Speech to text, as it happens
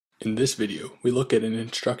In this video, we look at an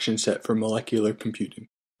instruction set for molecular computing.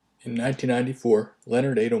 In 1994,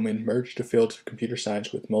 Leonard Adleman merged the fields of computer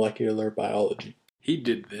science with molecular biology. He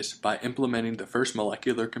did this by implementing the first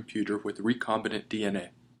molecular computer with recombinant DNA.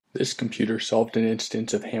 This computer solved an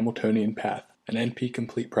instance of Hamiltonian Path, an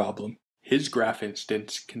NP-complete problem. His graph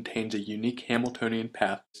instance contains a unique Hamiltonian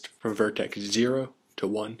path from vertex 0 to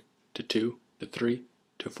 1 to 2 to 3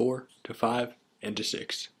 to 4 to 5 and to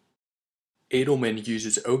 6. Adleman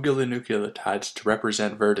uses oligonucleotides to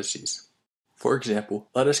represent vertices. For example,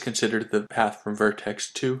 let us consider the path from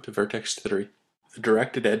vertex 2 to vertex 3. The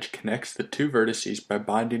directed edge connects the two vertices by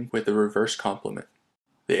binding with a reverse complement.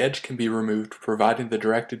 The edge can be removed providing the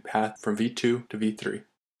directed path from V2 to V3.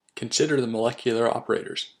 Consider the molecular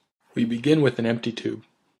operators. We begin with an empty tube.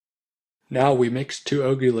 Now we mix two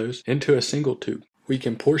oligos into a single tube. We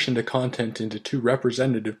can portion the content into two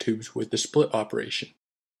representative tubes with the split operation.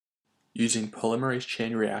 Using polymerase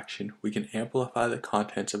chain reaction, we can amplify the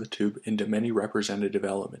contents of a tube into many representative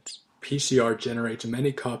elements. PCR generates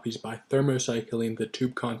many copies by thermocycling the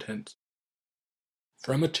tube contents.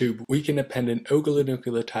 From a tube, we can append an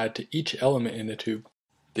oligonucleotide to each element in the tube.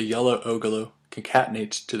 The yellow ogolo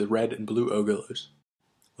concatenates to the red and blue ogolos.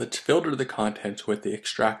 Let's filter the contents with the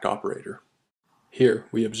extract operator. Here,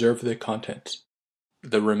 we observe the contents.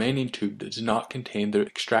 The remaining tube does not contain the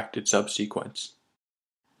extracted subsequence.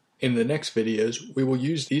 In the next videos, we will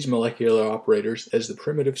use these molecular operators as the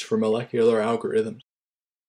primitives for molecular algorithms.